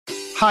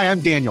Hi,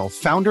 I'm Daniel,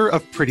 founder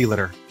of Pretty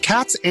Litter.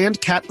 Cats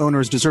and cat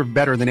owners deserve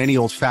better than any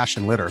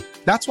old-fashioned litter.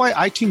 That's why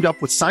I teamed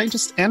up with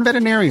scientists and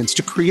veterinarians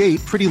to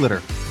create Pretty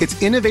Litter.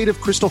 Its innovative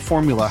crystal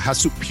formula has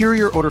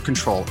superior odor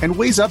control and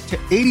weighs up to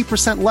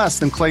 80% less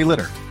than clay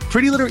litter.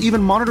 Pretty Litter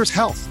even monitors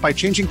health by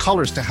changing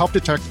colors to help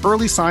detect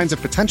early signs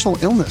of potential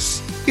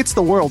illness. It's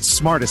the world's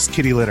smartest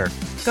kitty litter.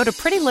 Go to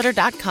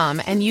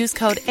prettylitter.com and use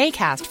code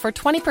ACAST for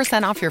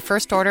 20% off your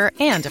first order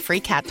and a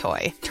free cat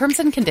toy. Terms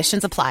and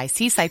conditions apply.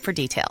 See site for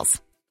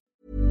details.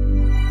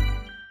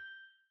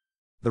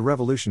 The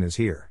revolution is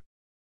here.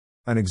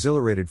 An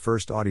exhilarated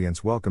first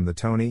audience welcomed the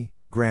Tony,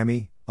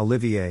 Grammy,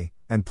 Olivier,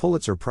 and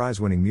Pulitzer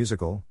Prize-winning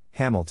musical,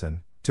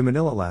 Hamilton, to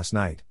Manila last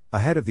night,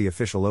 ahead of the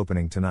official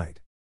opening tonight.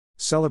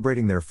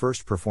 Celebrating their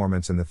first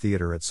performance in the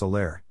theater at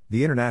Soler,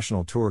 the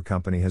international tour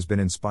company has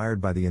been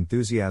inspired by the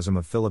enthusiasm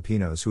of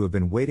Filipinos who have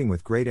been waiting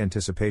with great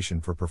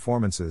anticipation for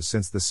performances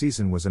since the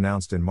season was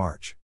announced in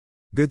March.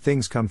 Good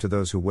things come to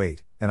those who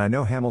wait, and I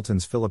know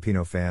Hamilton's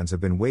Filipino fans have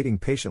been waiting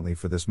patiently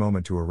for this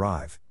moment to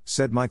arrive,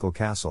 said Michael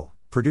Castle,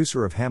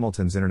 producer of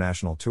Hamilton's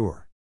international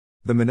tour.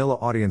 The Manila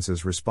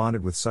audiences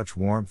responded with such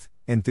warmth,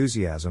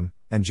 enthusiasm,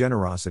 and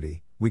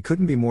generosity, we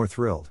couldn't be more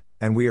thrilled,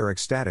 and we are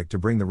ecstatic to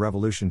bring the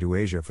revolution to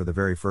Asia for the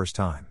very first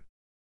time.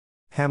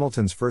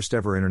 Hamilton's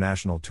first-ever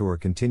international tour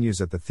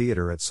continues at the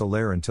theater at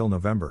Soler until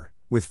November,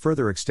 with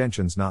further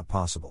extensions not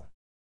possible.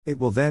 It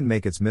will then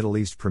make its Middle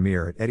East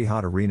premiere at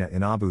Etihad Arena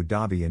in Abu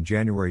Dhabi in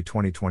January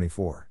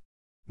 2024.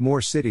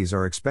 More cities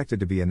are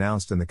expected to be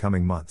announced in the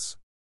coming months.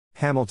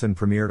 Hamilton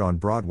premiered on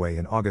Broadway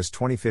in August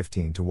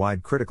 2015 to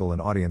wide critical and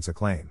audience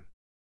acclaim.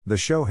 The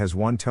show has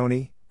won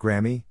Tony,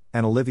 Grammy,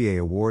 and Olivier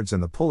Awards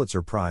and the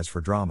Pulitzer Prize for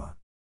Drama.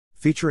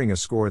 Featuring a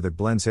score that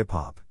blends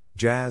hip-hop,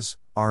 jazz,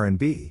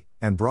 R&B,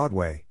 and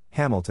Broadway,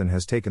 Hamilton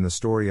has taken the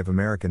story of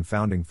American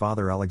founding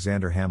father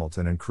Alexander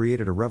Hamilton and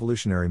created a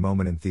revolutionary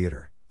moment in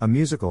theater, a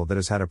musical that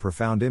has had a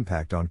profound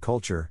impact on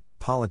culture,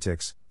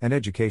 politics, and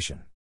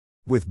education.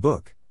 With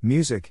book,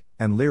 music,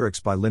 and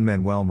lyrics by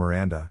Lin-Manuel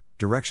Miranda,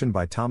 direction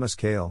by Thomas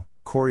Kail,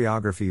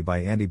 choreography by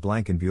Andy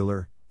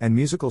Blankenbuehler, and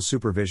musical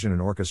supervision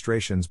and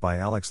orchestrations by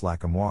Alex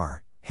Lacamoire,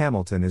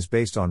 Hamilton is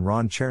based on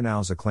Ron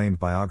Chernow's acclaimed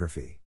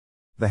biography.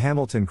 The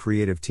Hamilton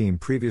creative team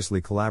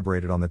previously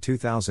collaborated on the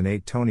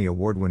 2008 Tony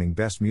Award-winning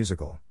Best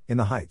Musical, In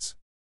the Heights.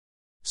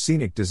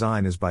 Scenic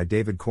design is by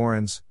David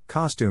Corrins,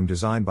 costume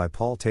design by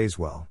Paul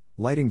Tazewell,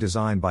 lighting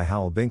design by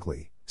Howell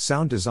Binkley,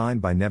 sound design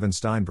by Nevin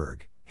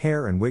Steinberg,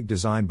 hair and wig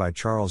design by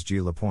Charles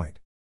G. Lapointe.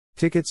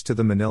 Tickets to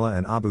the Manila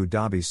and Abu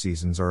Dhabi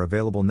seasons are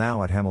available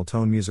now at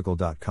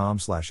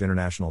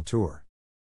hamiltonmusical.com/international tour.